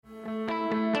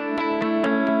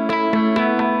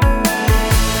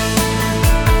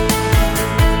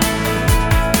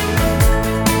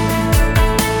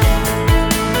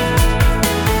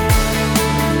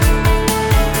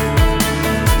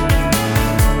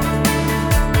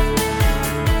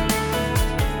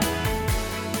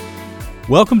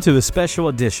Welcome to a special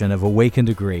edition of Awaken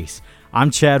to Grace.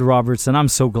 I'm Chad Roberts, and I'm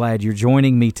so glad you're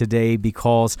joining me today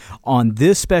because on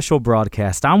this special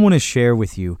broadcast, I want to share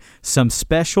with you some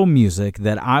special music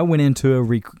that I went into a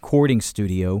recording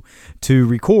studio to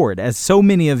record. As so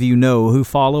many of you know who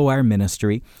follow our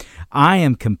ministry, I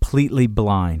am completely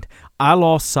blind. I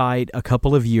lost sight a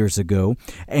couple of years ago,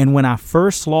 and when I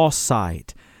first lost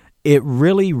sight, it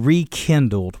really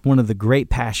rekindled one of the great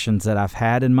passions that I've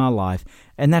had in my life,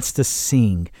 and that's to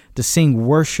sing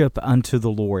worship unto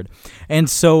the Lord. And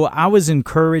so I was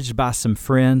encouraged by some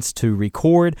friends to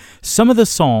record some of the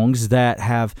songs that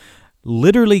have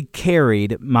literally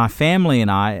carried my family and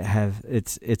I have,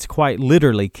 it's quite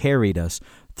literally carried us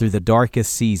through the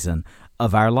darkest season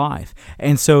of our life.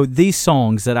 And so these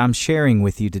songs that I'm sharing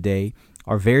with you today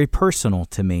are very personal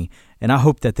to me, and I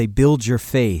hope that they build your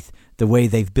faith the way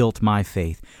they've built my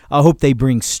faith. I hope they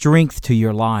bring strength to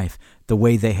your life the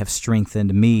way they have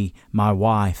strengthened me, my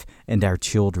wife, and our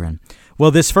children.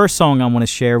 Well, this first song I want to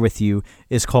share with you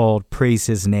is called Praise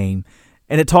His Name,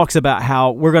 and it talks about how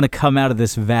we're going to come out of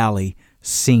this valley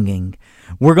singing.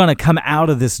 We're going to come out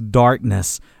of this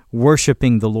darkness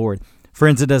worshiping the Lord.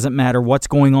 Friends, it doesn't matter what's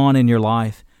going on in your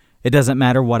life. It doesn't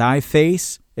matter what I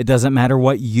face. It doesn't matter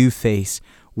what you face.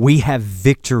 We have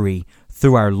victory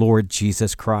through our Lord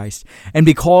Jesus Christ. And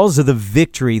because of the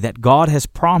victory that God has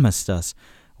promised us,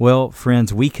 well,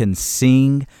 friends, we can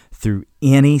sing through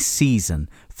any season,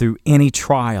 through any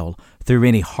trial, through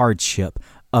any hardship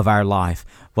of our life.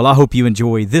 Well, I hope you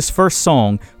enjoy this first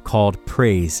song called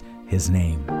Praise His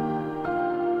Name.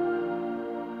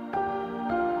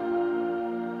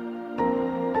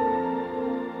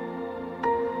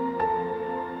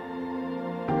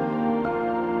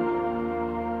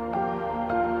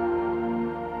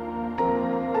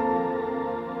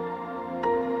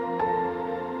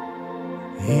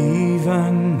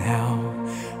 Even now,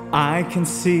 I can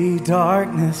see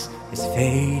darkness is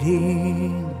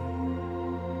fading.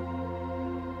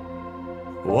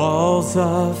 Walls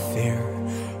of fear,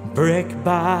 brick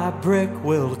by brick,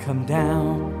 will come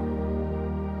down.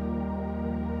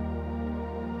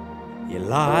 Your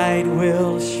light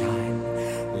will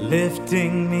shine,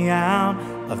 lifting me out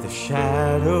of the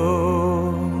shadows.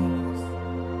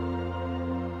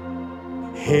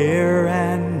 Here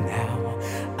and now,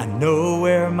 I know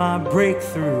where my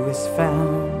breakthrough is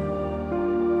found.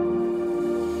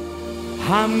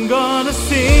 I'm gonna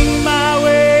sing my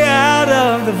way out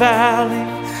of the valley.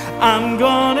 I'm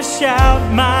gonna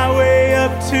shout my way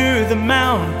up to the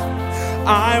mount.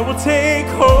 I will take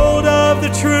hold of the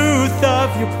truth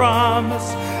of your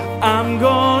promise. I'm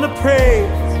gonna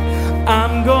praise,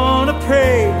 I'm gonna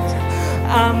praise,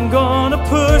 I'm gonna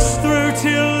push through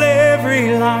till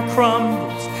every lie crumbles.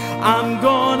 I'm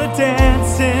gonna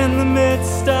dance in the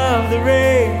midst of the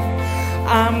rain.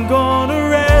 I'm gonna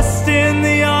rest in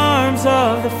the arms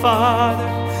of the Father.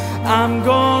 I'm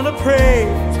gonna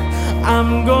praise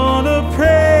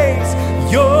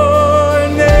your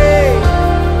name.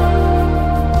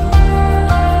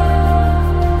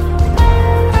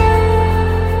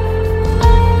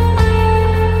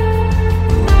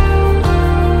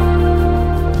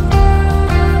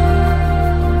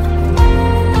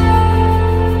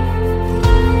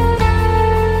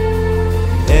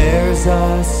 There's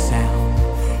a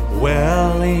sound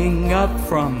welling up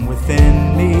from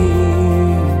within me.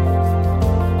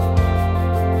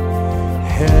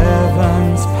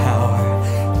 Heaven's power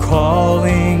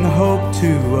calling hope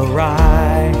to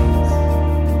arise.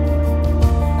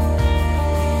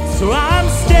 So I'm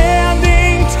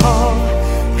standing tall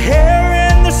here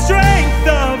in the strength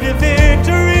of your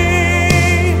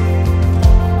victory.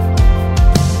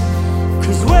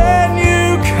 'Cause when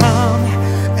you come,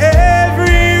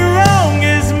 every wrong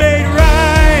is made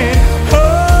right. Oh,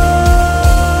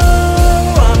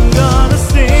 I'm gonna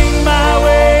sing my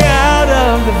way out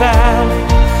of the valley.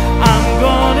 I'm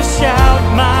gonna shout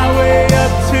my way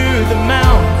up to the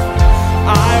mount.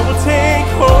 I will take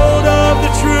hold of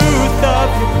the truth of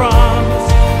your promise.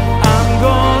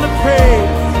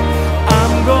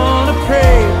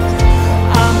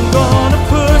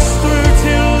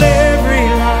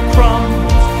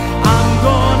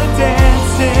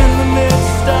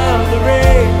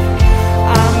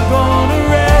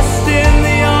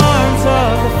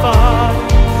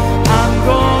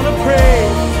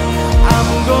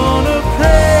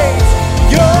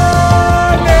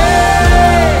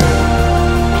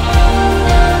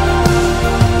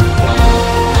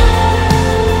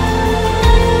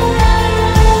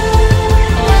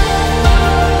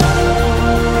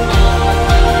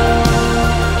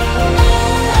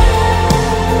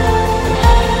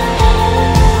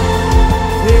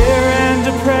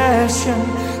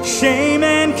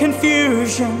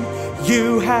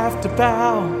 you have to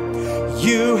bow,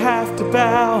 you have to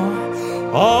bow.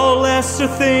 All lesser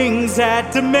things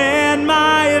that demand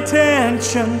my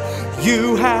attention,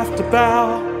 you have to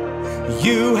bow,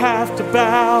 you have to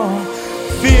bow.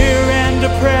 Fear and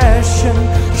depression,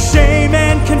 shame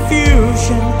and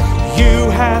confusion, you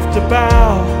have to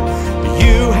bow,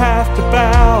 you have to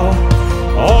bow.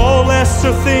 All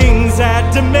lesser things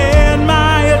that demand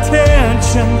my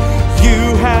attention,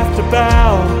 you have to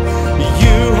bow,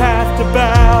 you have to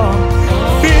bow.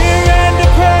 Fear and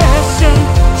depression,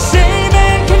 shame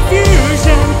and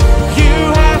confusion,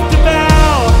 you have to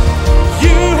bow,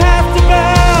 you have to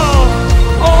bow.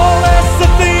 All lesser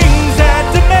things that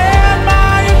demand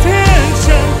my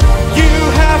attention, you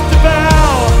have to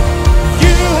bow,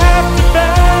 you have to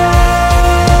bow.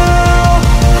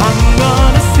 I'm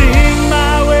gonna sing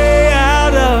my way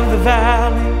out of the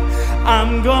valley,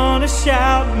 I'm gonna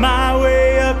shout my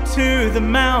way up to the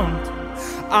mountain.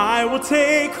 I will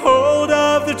take hold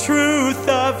of the truth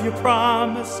of your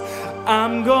promise.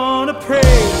 I'm gonna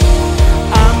pray,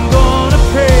 I'm gonna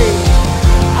pray,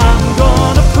 I'm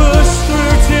gonna push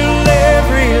through till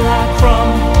every lie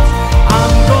crumbles.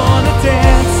 I'm gonna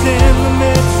dance in the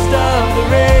midst of the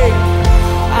rain.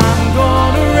 I'm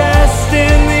gonna rest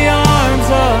in the arms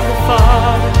of the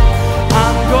Father.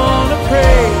 I'm gonna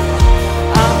pray,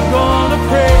 I'm gonna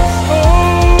pray.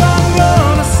 Oh, I'm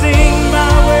gonna sing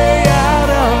my way out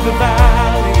of the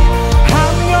valley.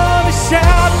 I'm gonna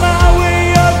shout my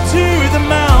way up to the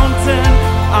mountain.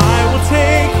 I will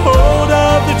take hold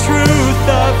of the truth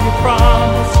of your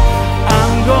promise.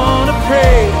 I'm gonna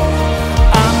pray,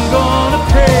 I'm gonna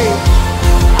pray,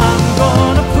 I'm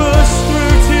gonna push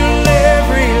through till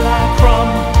every lie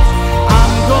crumbles.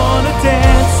 I'm gonna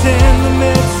dance in the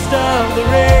midst of the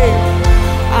rain.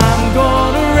 I'm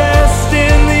gonna rest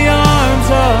in the arms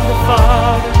of the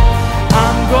Father.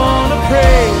 I'm gonna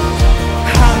pray,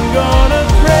 I'm gonna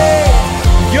pray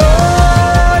your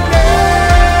name.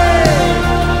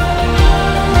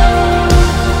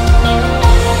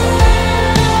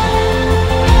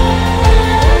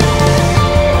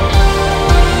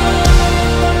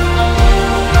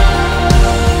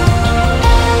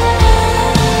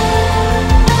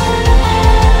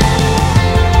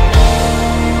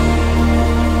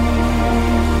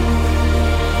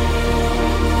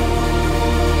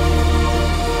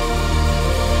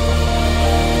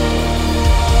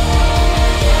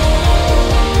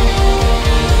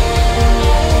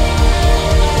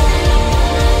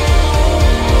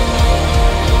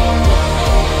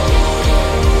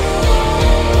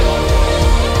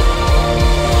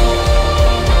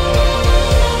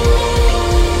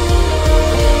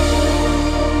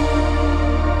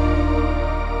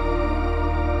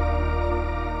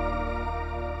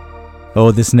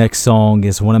 Oh, this next song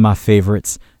is one of my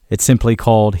favorites. It's simply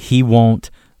called He Won't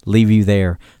Leave You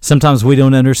There. Sometimes we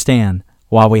don't understand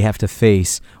why we have to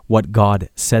face what God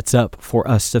sets up for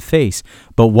us to face.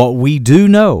 But what we do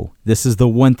know, this is the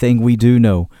one thing we do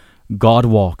know, God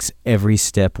walks every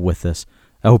step with us.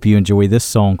 I hope you enjoy this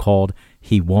song called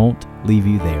He Won't Leave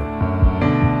You There.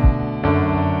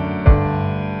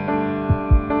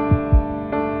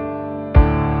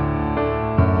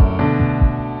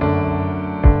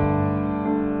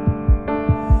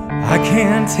 I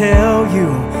can't tell you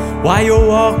why you're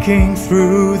walking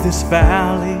through this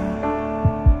valley.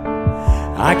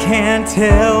 I can't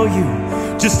tell you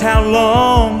just how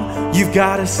long you've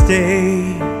got to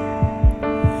stay.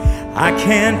 I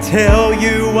can't tell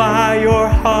you why your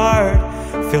heart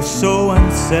feels so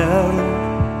unsettled,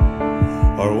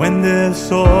 or when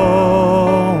this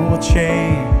all will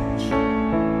change.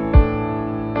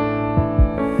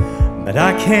 But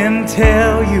I can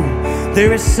tell you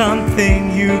there is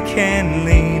something you can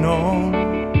lean on.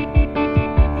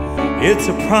 It's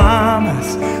a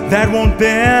promise that won't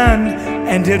bend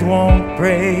and it won't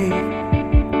break.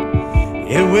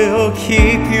 It will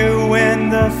keep you when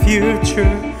the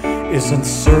future is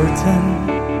uncertain.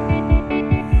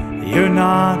 You're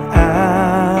not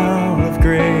out of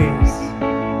grace.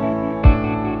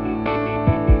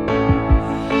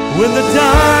 When the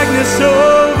darkness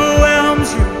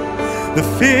overwhelms you, the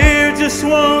fear just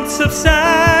won't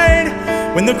subside.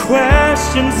 When the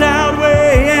questions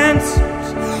outweigh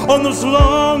answers on those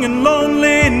long and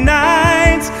lonely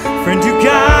nights, friend, you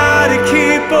gotta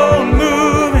keep on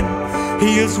moving.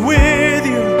 He is with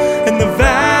you in the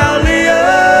valley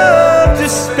of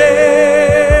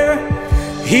despair.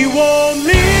 He won't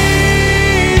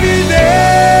leave you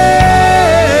there.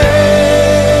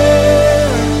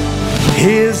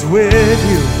 He is with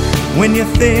you when you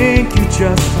think you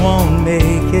just won't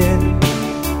make it.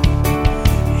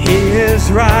 He is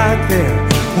right there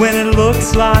when it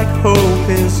looks like hope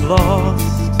is lost.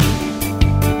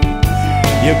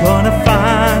 You're gonna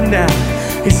find out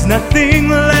He's nothing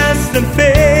less than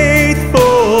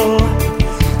faithful.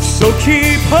 So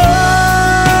keep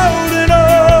holding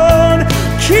on,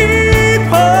 keep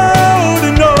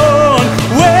holding on.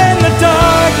 When the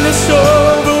darkness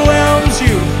overwhelms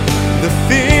you, the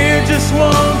fear just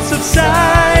won't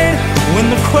subside.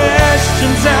 When the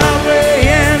questions outweigh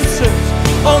answers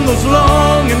on those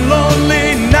long and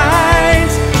lonely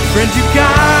nights, friend, you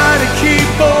gotta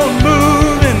keep on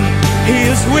moving. He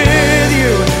is with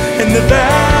you in the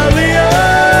valley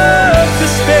of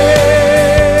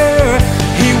despair.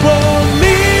 He won't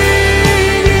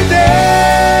leave you there.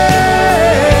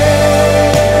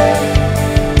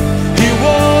 He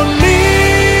won't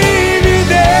leave you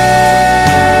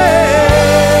there.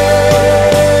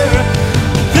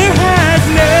 There has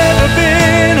never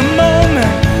been a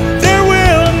moment, there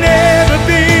will never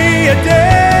be a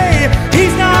day.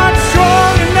 He's not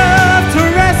strong enough to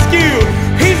rescue.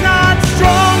 He's not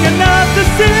strong enough to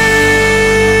save.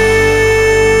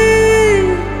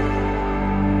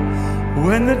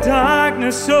 When the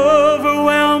darkness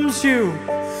overwhelms you,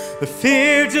 the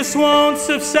fear just won't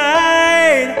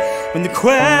subside. When the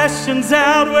questions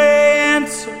outweigh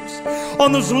answers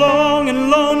on those long and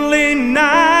lonely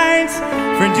nights,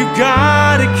 friend, you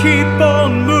gotta keep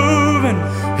on moving.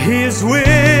 He is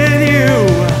with you.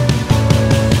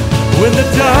 When the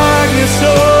darkness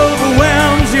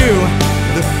overwhelms you,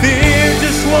 the fear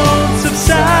just won't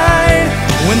subside.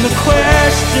 When the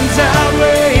questions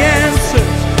outweigh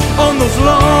answers on those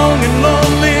long and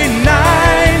lonely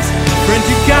nights, friend,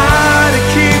 you gotta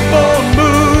keep on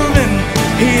moving.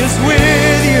 He is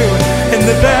with you in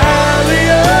the valley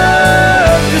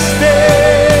of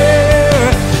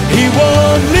despair. He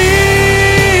won't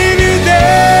leave you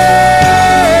there.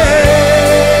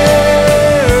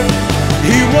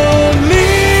 He won't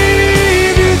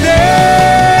leave you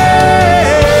there.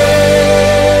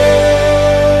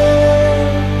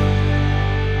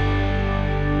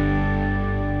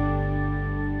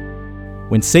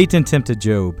 When Satan tempted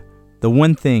Job, the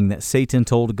one thing that Satan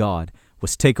told God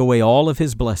was take away all of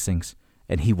his blessings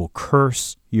and he will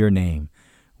curse your name.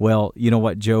 Well, you know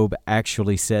what Job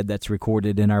actually said that's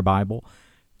recorded in our Bible?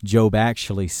 Job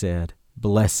actually said,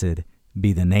 "Blessed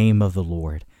be the name of the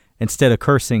Lord." Instead of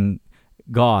cursing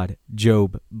God,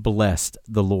 Job blessed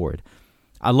the Lord.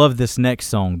 I love this next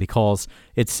song because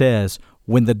it says,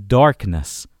 "When the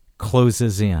darkness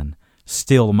closes in,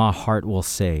 still my heart will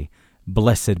say,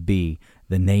 blessed be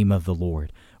the name of the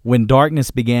Lord." When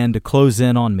darkness began to close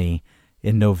in on me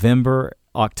in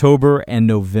October and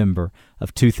November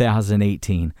of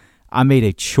 2018, I made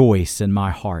a choice in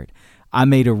my heart. I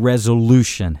made a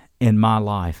resolution in my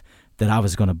life that I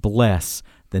was going to bless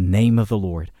the name of the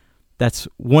Lord. That's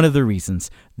one of the reasons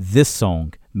this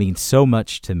song means so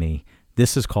much to me.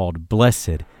 This is called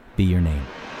 "Blessed Be Your Name."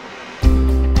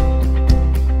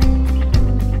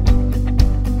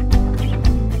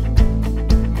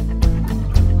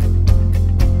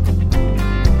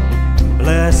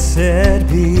 Blessed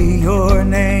be your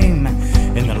name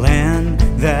in the land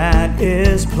that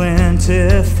is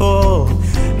plentiful,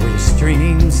 where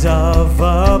streams of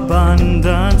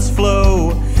abundance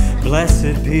flow.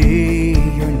 Blessed be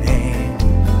your name.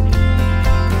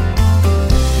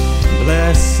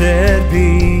 Blessed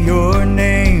be your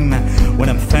name when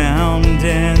I'm found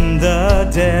in the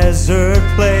desert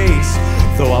place.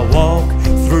 Though I walk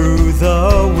through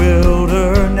the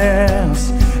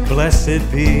wilderness, blessed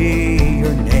be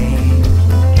your name.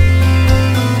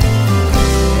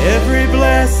 Every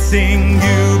blessing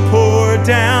you pour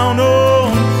down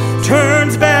on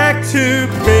turns back to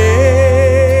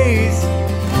praise.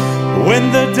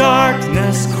 When the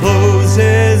darkness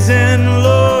closes in,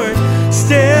 Lord,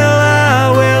 still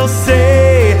I will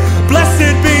say,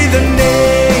 blessed be the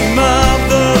name of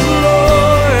the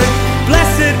Lord.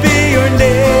 Blessed be your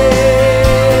name.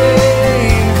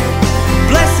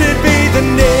 Blessed be the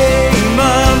name.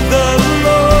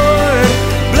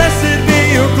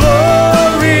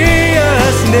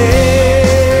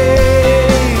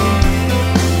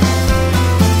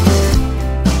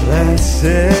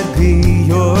 Blessed be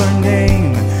your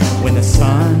name when the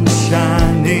sun's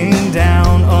shining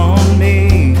down on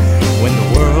me, when the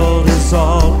world is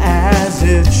all as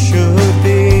it should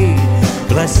be.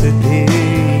 Blessed be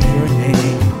your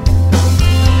name.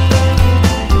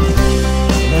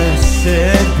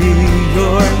 Blessed be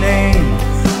your name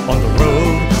on the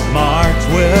road marked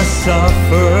with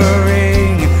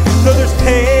suffering. Though there's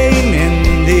pain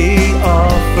in the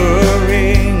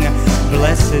offering,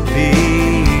 blessed be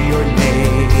your name.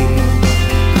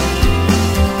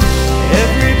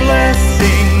 Every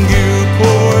blessing you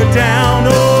pour down,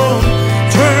 oh,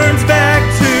 turns back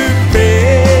to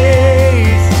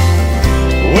praise.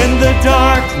 When the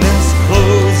darkness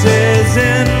closes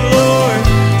in, Lord,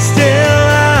 still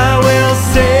I will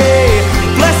say,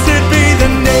 blessed be the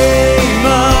name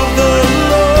of the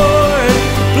Lord.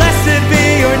 Blessed be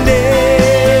your name.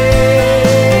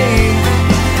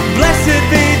 Blessed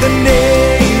be the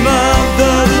name of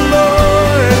the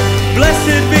Lord.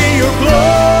 Blessed be your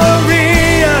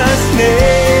glorious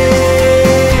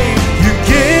name. You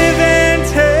give and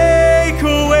take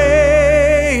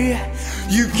away.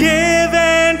 You give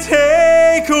and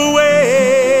take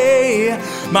away.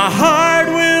 My heart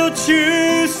will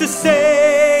choose to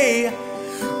say,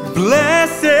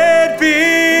 blessed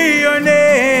be your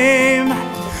name.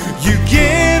 You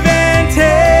give and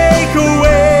take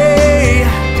away.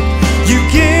 You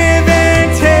give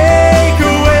and take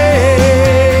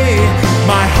away.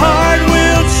 My heart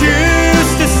will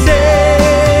choose to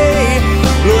say,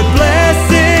 Lord,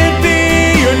 blessed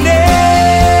be your name.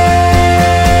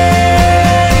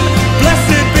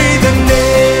 Blessed be the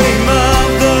name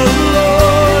of the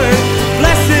Lord.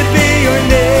 Blessed be your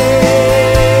name.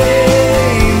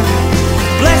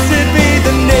 Blessed be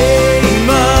the name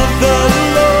of the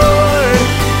Lord.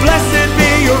 Blessed be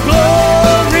your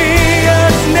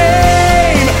glorious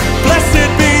name. Blessed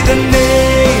be the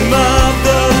name of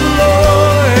the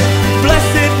Lord.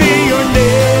 Blessed be your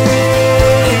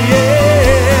name.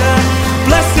 Yeah.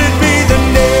 Blessed be the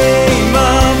name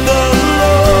of the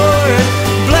Lord.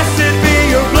 Blessed be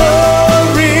your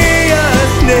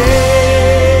glorious name.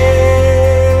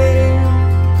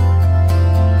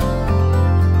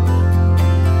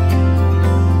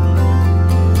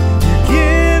 You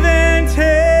give and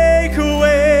take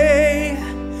away.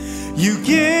 You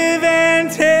give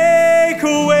and take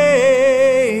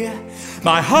away.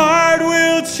 My heart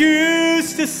will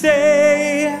choose to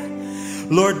say,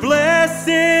 Lord,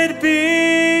 blessed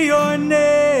be your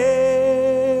name.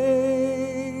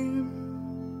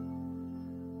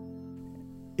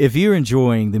 If you're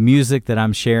enjoying the music that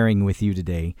I'm sharing with you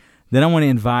today, then I want to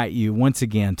invite you once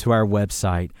again to our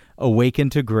website,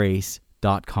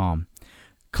 awakentograce.com.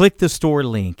 Click the store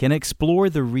link and explore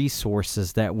the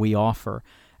resources that we offer.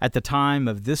 At the time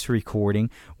of this recording,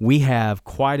 we have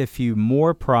quite a few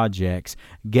more projects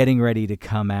getting ready to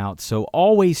come out, so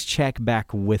always check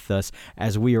back with us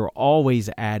as we are always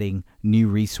adding new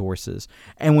resources.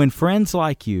 And when friends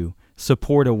like you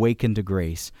support Awaken to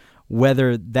Grace,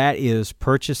 whether that is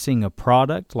purchasing a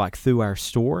product like through our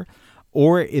store,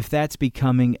 or if that's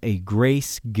becoming a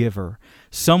grace giver,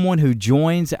 someone who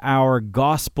joins our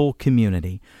gospel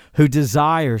community, who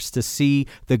desires to see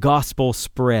the gospel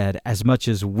spread as much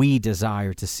as we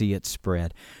desire to see it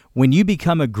spread. When you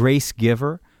become a grace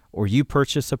giver or you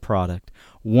purchase a product,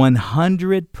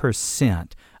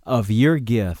 100% of your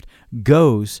gift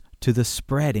goes to the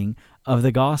spreading of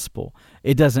the gospel.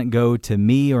 It doesn't go to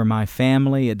me or my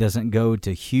family. It doesn't go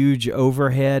to huge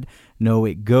overhead. No,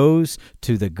 it goes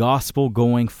to the gospel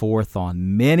going forth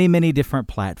on many, many different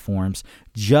platforms,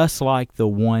 just like the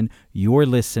one you're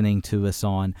listening to us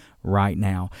on right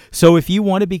now. So if you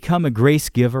want to become a grace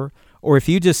giver, or if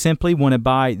you just simply want to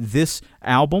buy this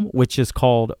album, which is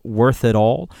called Worth It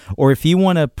All, or if you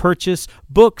want to purchase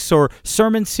books or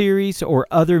sermon series or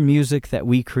other music that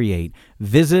we create,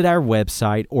 visit our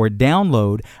website or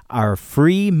download our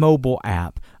free mobile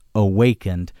app,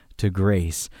 Awakened to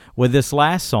Grace. Well, this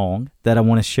last song that I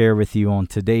want to share with you on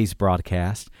today's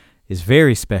broadcast is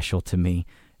very special to me.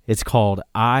 It's called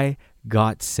I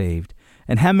Got Saved.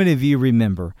 And how many of you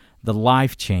remember the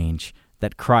life change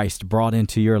that Christ brought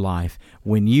into your life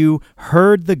when you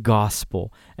heard the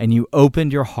gospel and you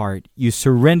opened your heart, you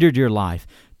surrendered your life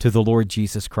to the Lord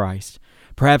Jesus Christ?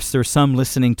 Perhaps there's some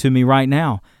listening to me right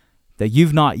now that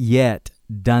you've not yet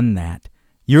done that.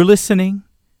 You're listening,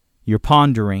 you're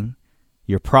pondering,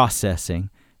 you're processing,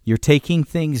 you're taking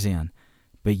things in,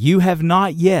 but you have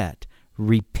not yet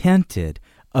repented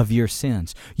of your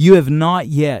sins. You have not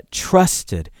yet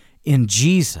trusted in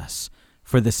Jesus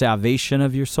for the salvation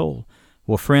of your soul.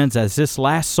 Well, friends, as this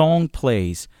last song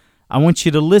plays, I want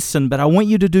you to listen, but I want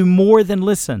you to do more than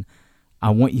listen. I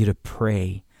want you to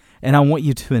pray, and I want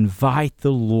you to invite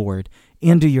the Lord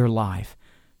into your life.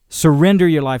 Surrender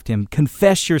your life to Him.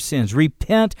 Confess your sins.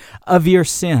 Repent of your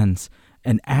sins,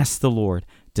 and ask the Lord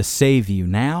to save you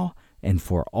now and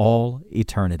for all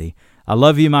eternity. I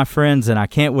love you, my friends, and I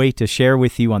can't wait to share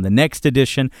with you on the next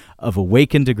edition of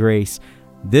Awaken to Grace.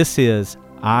 This is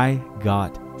I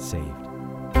Got Saved.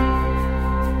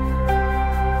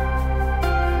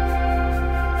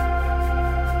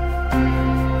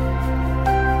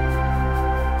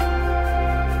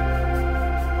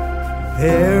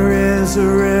 There is a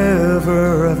river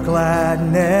river of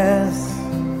gladness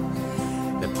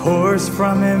that pours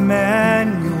from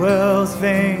Emmanuel's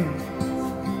veins.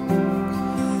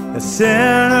 The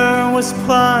sinner was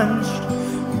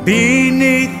plunged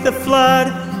beneath the flood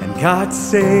and got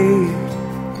saved.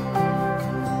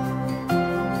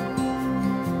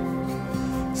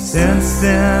 Since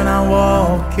then I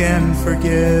walk in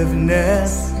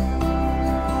forgiveness.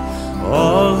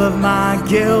 All of my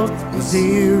guilt was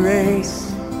erased.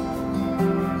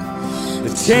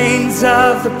 The chains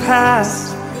of the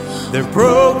past, they're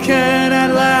broken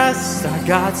at last. I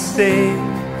got saved.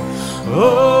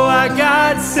 Oh, I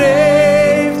got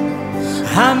saved.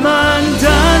 I'm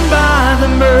undone by the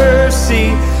mercy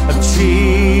of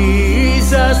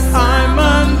Jesus. I'm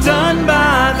undone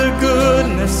by the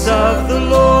goodness of the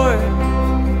Lord.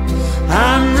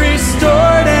 I'm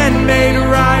restored and made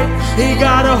right. He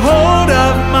got a hold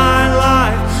of my life.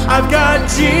 I've got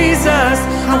Jesus.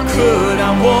 How could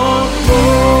I want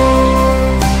more?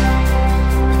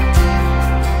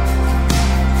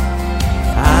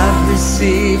 I've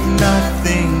received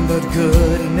nothing but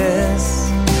goodness.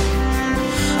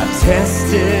 I've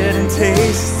tested and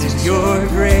tasted your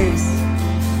grace.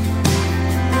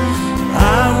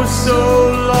 I was so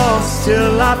lost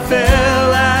till I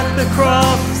fell at the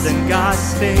cross and got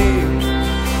saved.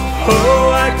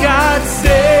 Oh, I got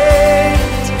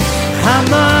saved. I'm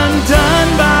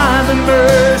undone by the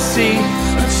mercy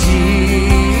of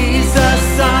Jesus.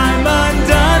 I'm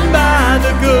undone by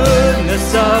the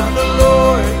goodness of the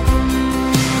Lord.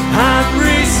 I'm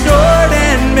restored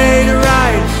and made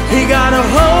right. He got a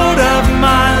hold of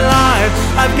my life.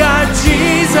 I've got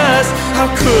Jesus. How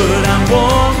could I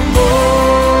want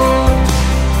more?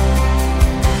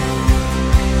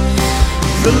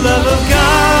 The love of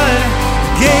God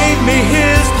gave me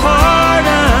His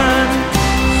pardon.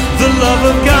 The love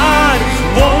of God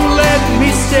won't let me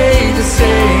stay the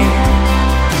same.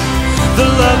 The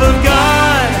love of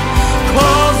God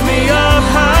calls me up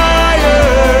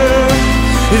higher.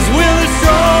 His will is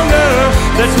stronger.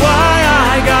 That's why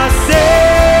I got saved.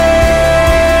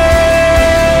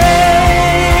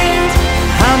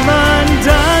 I'm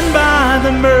undone by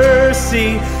the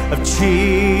mercy of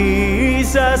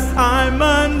Jesus. I'm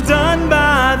undone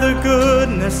by the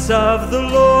goodness of the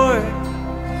Lord.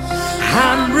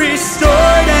 I'm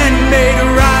restored and made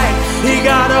right. He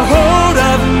got a hold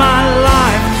of my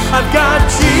life. I've got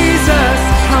Jesus.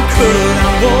 How could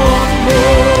I want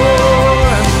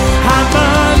more? I'm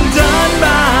undone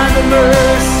by the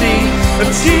mercy of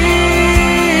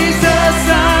Jesus.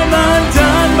 I'm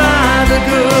undone by the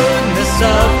goodness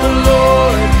of the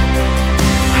Lord.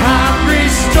 I'm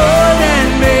restored and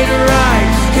made right.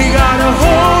 He got a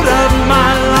hold of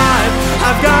my life.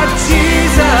 I've got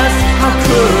Jesus. How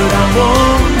could I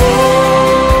want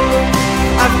more?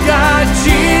 I've got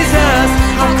Jesus.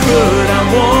 How could I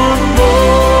want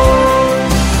more?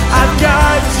 I've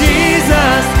got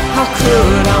Jesus. How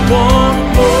could I want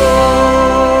more?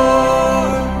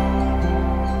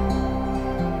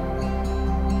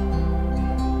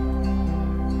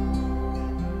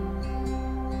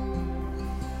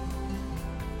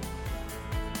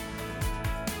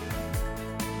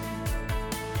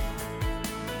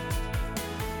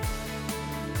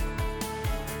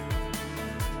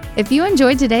 If you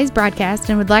enjoyed today's broadcast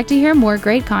and would like to hear more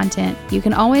great content, you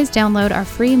can always download our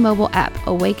free mobile app,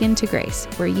 Awaken to Grace,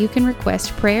 where you can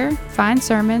request prayer, find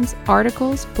sermons,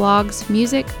 articles, blogs,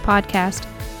 music, podcasts,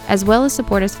 as well as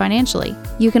support us financially.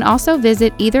 You can also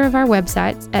visit either of our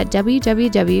websites at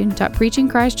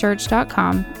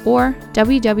www.preachingchristchurch.com or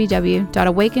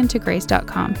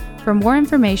www.awakentograce.com for more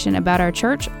information about our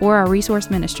church or our resource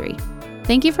ministry.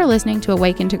 Thank you for listening to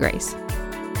Awaken to Grace.